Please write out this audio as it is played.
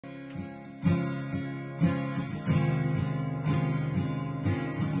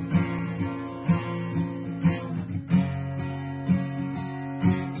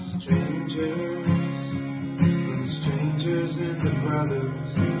the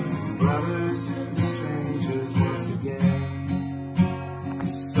brothers and the strangers once again. I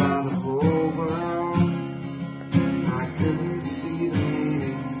saw the whole world, I couldn't see the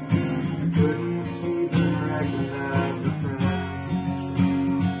meaning, I couldn't even recognize my friends.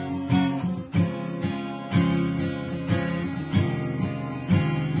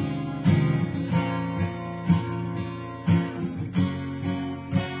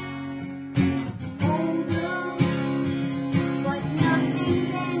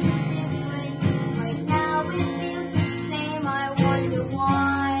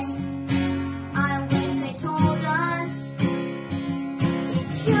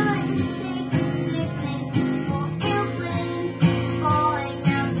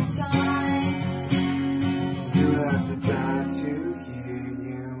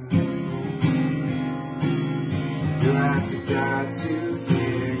 Do I have to die to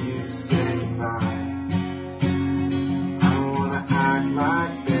hear you say goodbye? I don't wanna act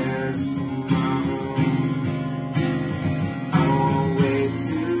like there's tomorrow. I don't wanna wait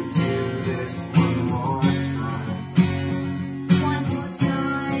to do this one more time. One more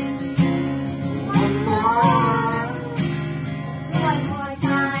time. One more. One more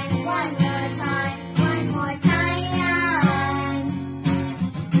time. One more time. One more time.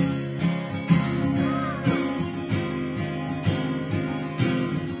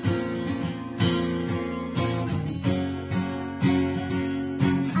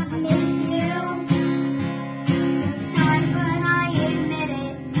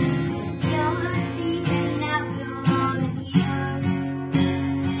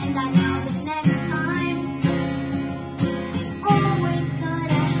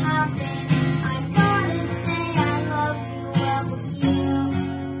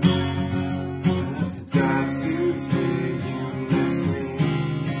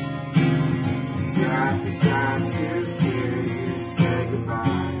 I have to die to